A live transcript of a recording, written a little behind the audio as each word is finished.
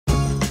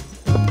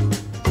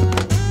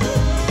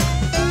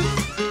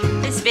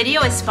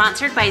video is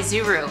sponsored by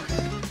Zuru.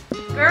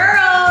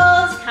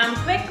 Girls, come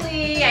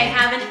quickly. I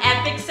have an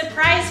epic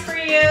surprise for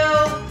you.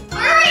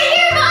 We're right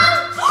here,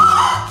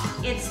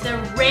 Mom. It's the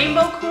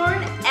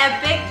Rainbocorn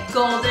Epic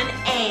Golden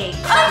Egg.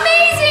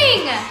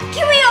 Amazing!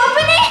 Can we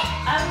open it?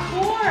 Of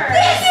course.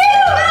 Thank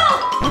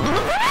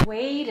you!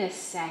 Wait a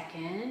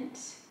second.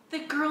 The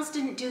girls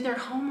didn't do their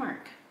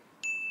homework.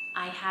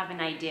 I have an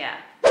idea.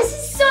 This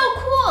is so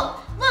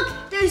cool.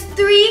 Look, there's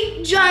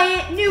 3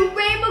 giant new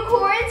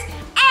Rainbocorns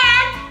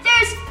and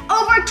there's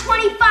over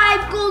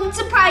 25 golden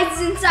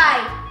surprises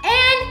inside.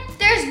 And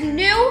there's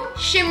new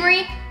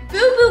shimmery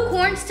boo-boo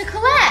corns to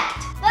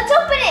collect. Let's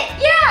open it.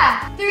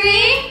 Yeah.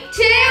 3,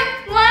 2,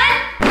 1.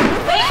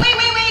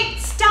 Wait.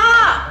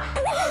 Stop.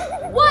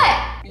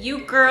 What?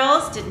 You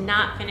girls did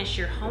not finish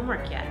your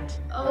homework yet.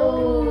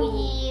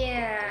 Oh,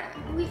 yeah.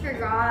 We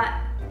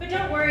forgot. But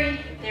don't worry,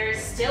 there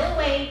is still a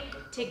way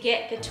to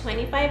get the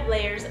 25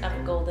 layers of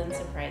golden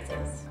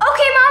surprises.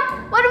 Okay,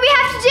 Mom. What do we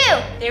have to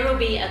do? There will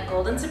be a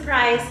golden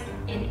surprise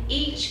in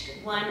each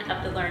one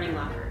of the learning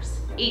lockers.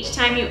 Each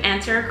time you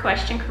answer a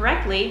question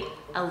correctly,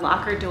 a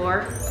locker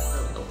door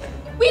will open.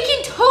 We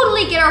can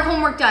totally get our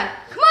homework done.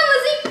 Come on,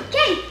 Lizzy.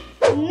 Okay.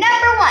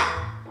 Number 1.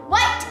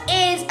 What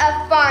is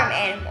a farm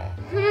animal?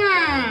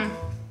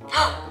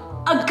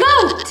 A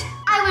goat.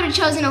 I would have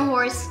chosen a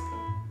horse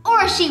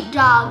or a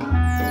sheepdog.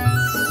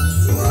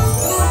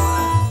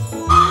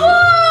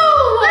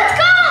 Whoa! Let's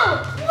go!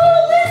 Whoa,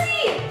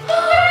 Lizzy!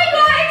 Oh my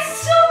God, it's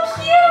so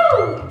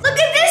cute! Look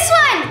at this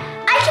one!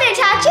 I can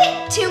attach it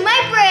to my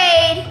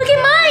braid. Look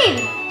at mine!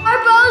 Our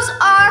bows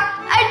are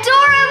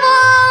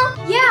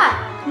adorable!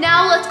 Yeah,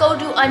 now let's go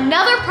do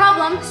another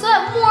problem so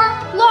that more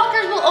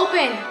lockers will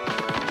open.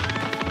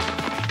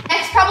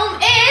 Next problem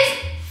is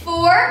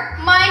 4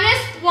 minus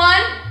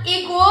 1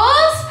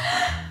 equals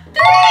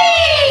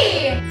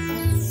 3!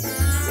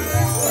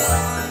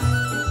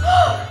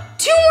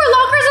 2 more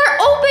lockers are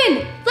open!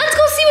 Let's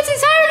go see what's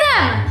inside of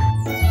them!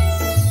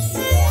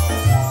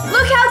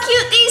 Look how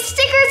cute these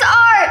stickers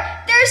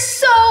are! They're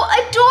so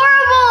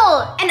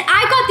adorable! And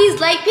I got these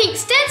light pink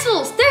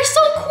stencils. They're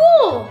so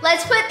cool!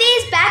 Let's put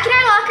these back in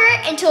our locker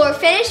until we're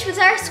finished with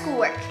our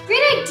schoolwork.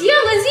 Great idea,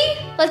 Lizzy!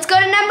 Let's go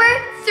to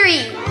number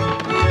 3.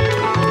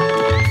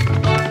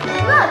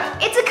 Look,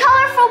 it's a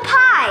colorful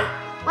pie.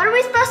 What are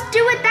we supposed to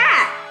do with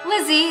that?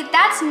 Lizzy,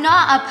 that's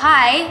not a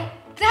pie.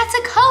 That's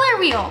a color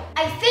wheel.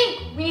 I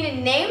think we need to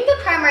name the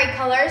primary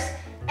colors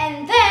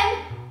and then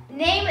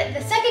name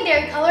the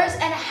secondary colors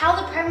and how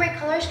the primary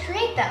colors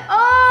create them.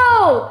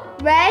 Oh,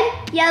 red,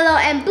 yellow,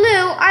 and blue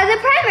are the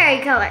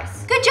primary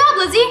colors. Good job,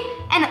 Lizzy.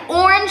 And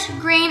orange,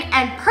 green,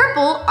 and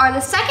purple are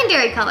the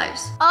secondary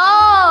colors.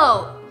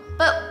 Oh,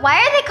 but why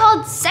are they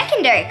called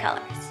secondary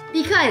colors?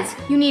 Because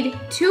you need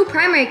 2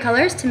 primary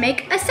colors to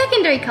make a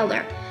secondary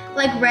color.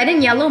 Like red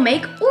and yellow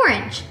make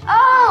orange.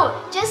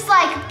 Oh, just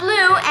like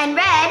blue and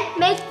red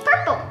make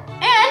purple.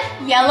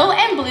 And yellow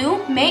and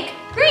blue make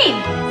green.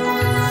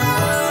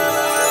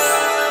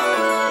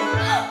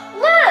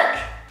 Look!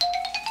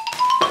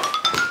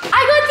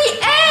 I got the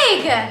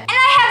egg! And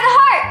I have the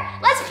heart.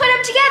 Let's put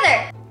them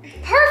together.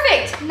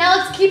 Perfect! Now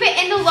let's keep it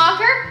in the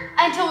locker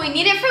until we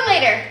need it for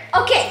later.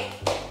 Okay.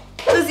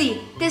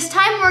 Lizzy, this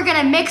time we're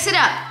gonna mix it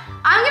up.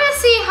 I'm gonna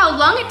see how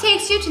long it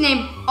takes you to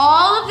name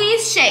all of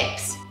these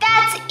shapes.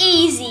 That's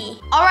easy.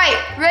 All right,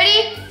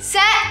 ready,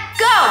 set,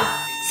 go!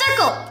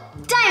 Circle,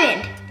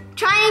 diamond,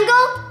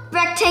 triangle,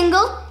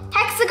 rectangle,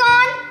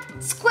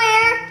 hexagon,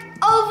 square,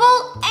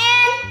 oval,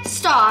 and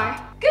star.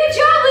 Good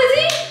job,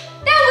 Lizzy!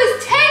 That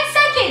was 10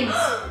 seconds!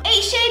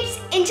 8 shapes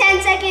in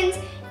 10 seconds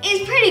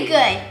is pretty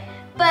good.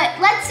 But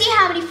let's see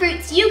how many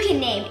fruits you can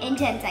name in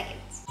 10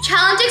 seconds.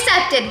 Challenge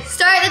accepted.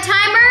 Start the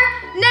timer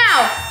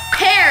now.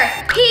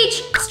 Pear,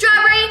 peach,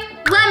 strawberry,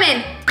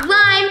 lemon,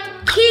 lime,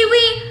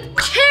 kiwi,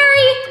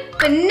 cherry,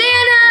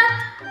 banana,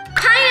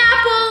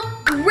 pineapple,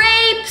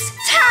 grapes.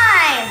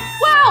 Time!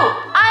 Wow,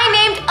 I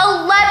named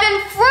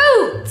 11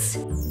 fruits.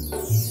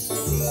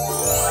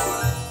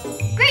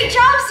 Great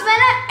job,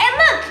 Savannah. And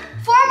look,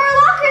 4 more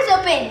lockers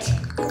opened.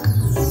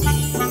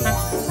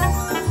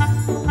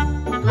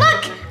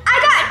 Look, I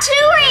got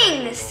 2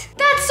 rings.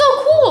 That's so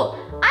cool.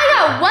 I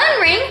got 1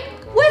 ring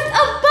with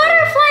a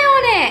butterfly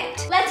on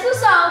it. Let's go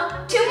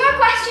solve 2 more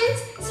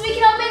questions so we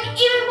can open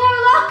even more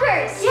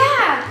lockers.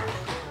 Yeah.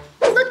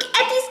 Look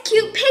at these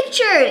cute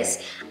pictures.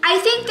 I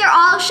think they're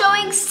all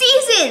showing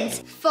seasons.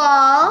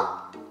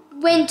 Fall,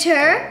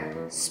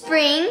 winter,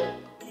 spring,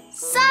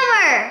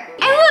 summer.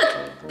 And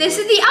look, this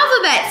is the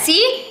alphabet.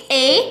 See?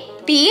 A,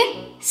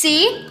 B,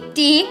 C,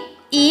 D,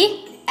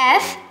 E,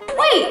 F.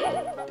 Wait,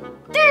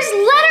 there's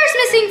letters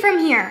missing from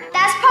here.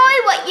 That's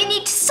probably what you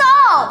need to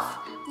solve.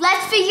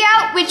 Let's figure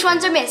out which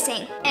ones are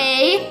missing.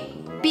 A,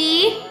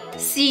 B,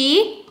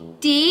 C,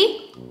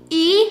 D,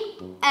 E,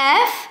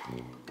 F,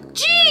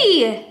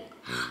 G.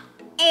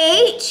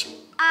 H,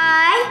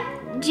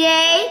 I,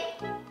 J,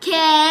 K,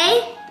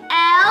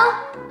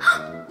 L.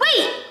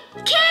 Wait,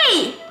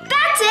 K.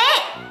 That's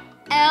it.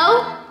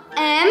 L,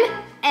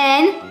 M,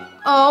 N,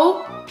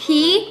 O,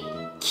 P,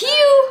 Q.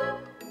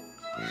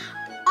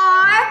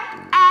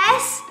 R,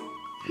 S.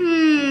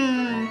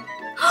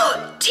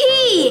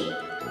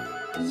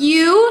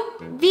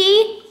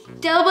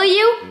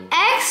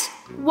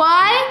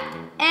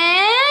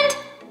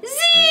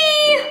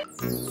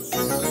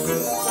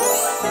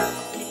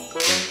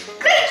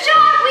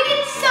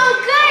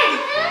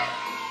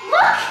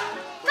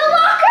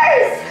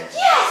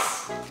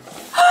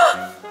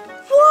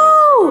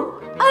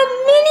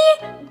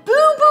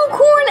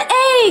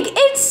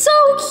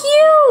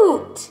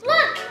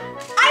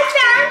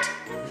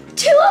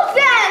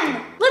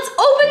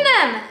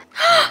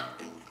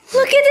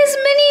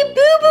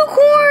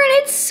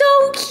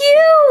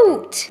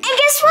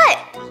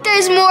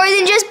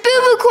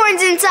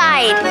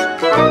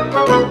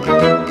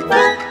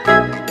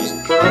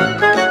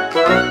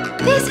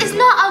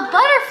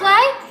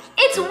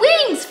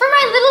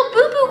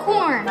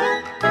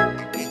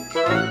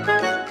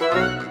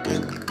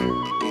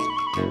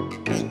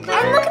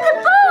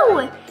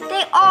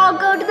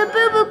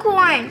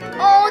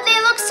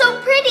 looks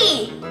so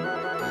pretty.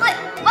 But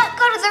what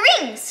go to the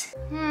rings?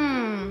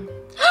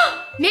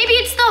 Maybe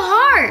it's the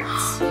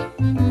hearts.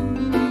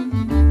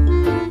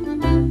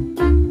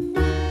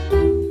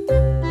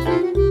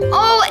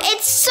 Oh,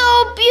 it's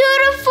so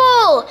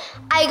beautiful.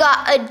 I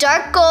got a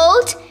dark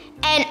gold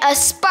and a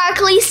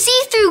sparkly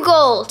see-through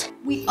gold.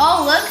 We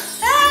all look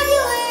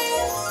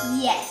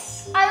fabulous.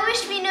 Yes. I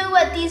wish we knew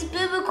what these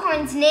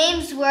Rainbocorns'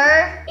 names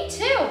were. Me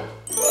too.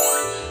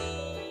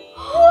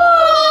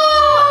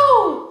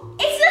 Whoa!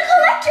 It's the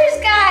collector's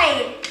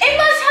guide. It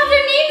must have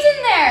their names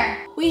in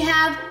there. We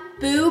have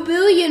Boo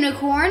Boo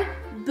Unicorn,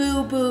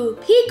 Boo Boo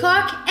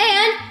Peacock,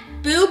 and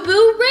Boo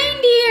Boo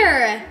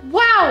Reindeer.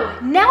 Wow,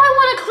 now I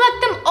want to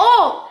collect them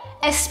all,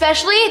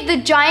 especially the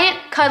giant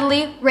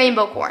cuddly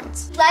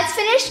Rainbocorns. Let's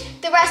finish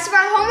the rest of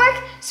our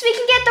homework so we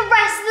can get the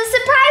rest of the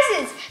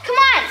surprises. Come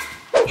on.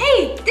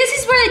 Hey, this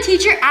is where the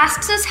teacher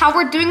asks us how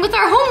we're doing with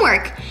our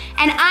homework,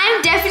 and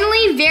I'm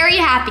definitely very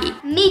happy.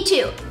 Me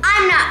too.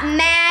 I'm not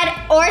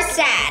mad or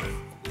sad.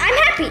 I'm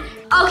happy.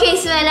 Okay,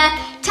 Savannah,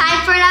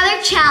 time for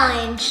another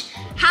challenge.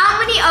 How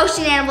many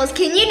ocean animals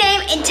can you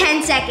name in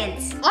 10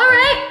 seconds? All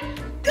right,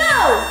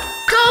 go!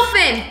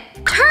 Dolphin,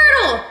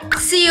 turtle,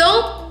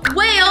 seal,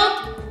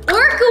 whale,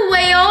 orca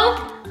whale.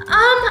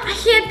 I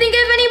can't think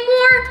of any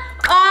more.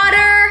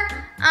 Otter,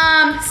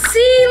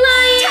 sea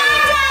lion.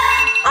 Time's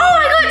up! Oh,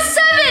 I got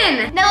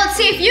 7. Now let's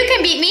see if you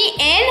can beat me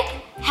in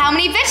how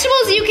many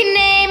vegetables you can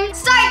name.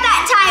 Start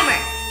that timer.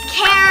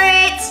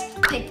 Carrots,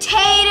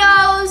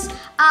 potatoes,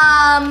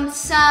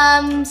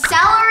 some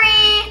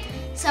celery,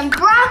 some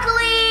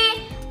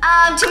broccoli,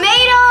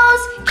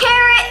 tomatoes,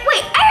 carrot.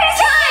 Wait, I already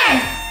said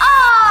it.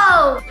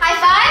 Oh! High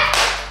five.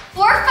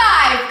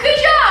 4-5. Good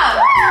job.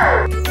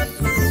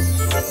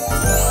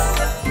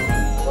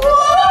 Woo!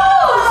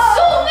 Whoa!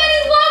 So many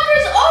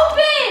lockers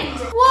opened.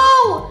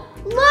 Whoa!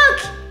 Look,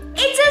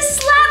 it's a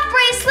slap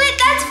bracelet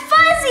that's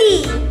fuzzy.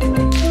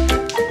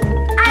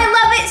 I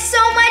love it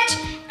so much,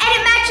 and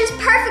it matches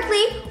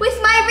perfectly with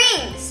my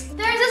rings.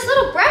 There's this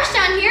little brush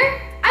down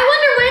here. I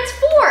wonder what it's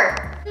for.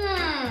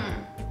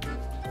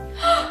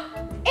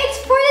 It's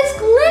for this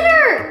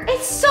glitter.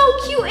 It's so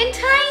cute and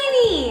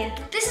tiny.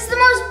 This is the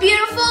most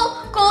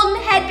beautiful golden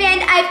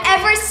headband I've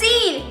ever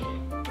seen.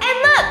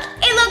 And look,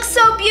 it looks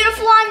so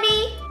beautiful on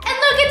me. And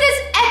look at this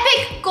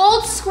epic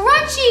gold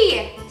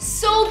scrunchie.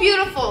 So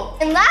beautiful.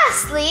 And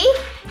lastly,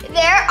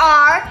 there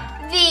are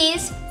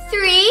these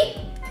 3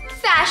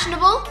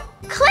 fashionable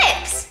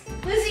clips.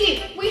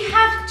 Lizzy, we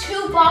have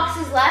 2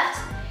 boxes left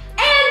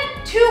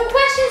and 2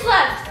 questions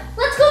left.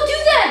 Let's go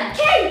do them.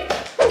 Okay.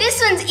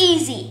 This one's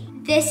easy.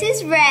 This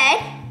is red.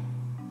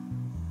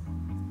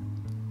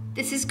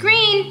 This is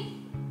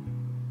green.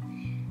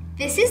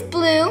 This is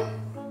blue.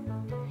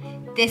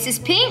 This is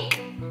pink.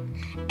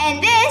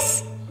 And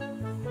this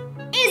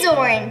is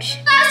orange.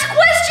 Last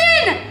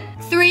question.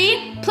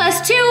 3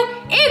 + 2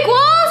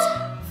 equals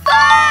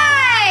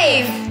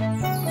 5.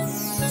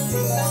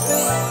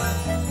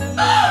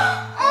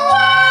 Wow!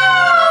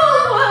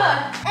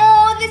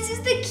 Oh, this is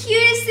the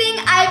cutest thing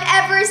I've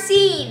ever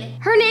seen.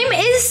 Her name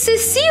is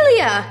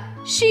Cecilia.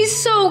 She's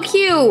so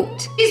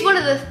cute. She's one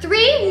of the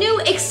 3 new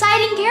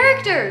exciting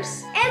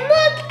characters. And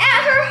look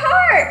at her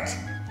heart.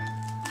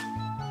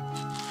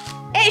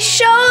 It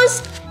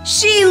shows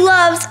she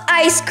loves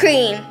ice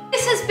cream.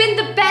 This has been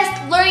the best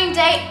learning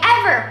day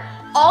ever.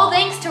 All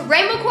thanks to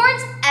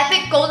Rainbocorns'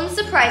 epic golden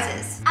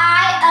surprises.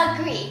 I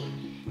agree.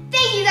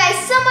 Thank you guys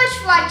so much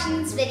for watching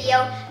this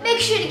video. Make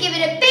sure to give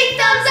it a big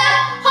thumbs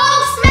up.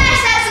 Hulk,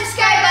 smash that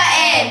subscribe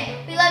button.